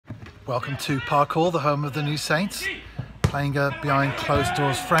Welcome to Park Hall, the home of the New Saints, playing a behind closed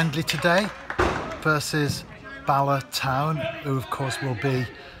doors friendly today versus Bala Town, who of course will be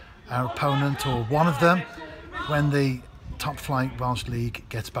our opponent or one of them when the top flight Welsh League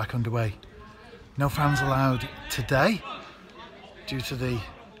gets back underway. No fans allowed today due to the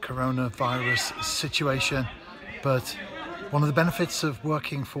coronavirus situation, but one of the benefits of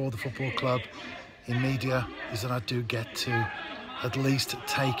working for the football club in media is that I do get to at least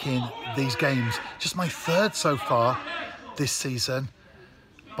take in these games. Just my third so far this season.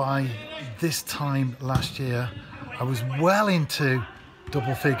 By this time last year, I was well into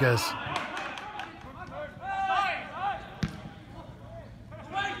double figures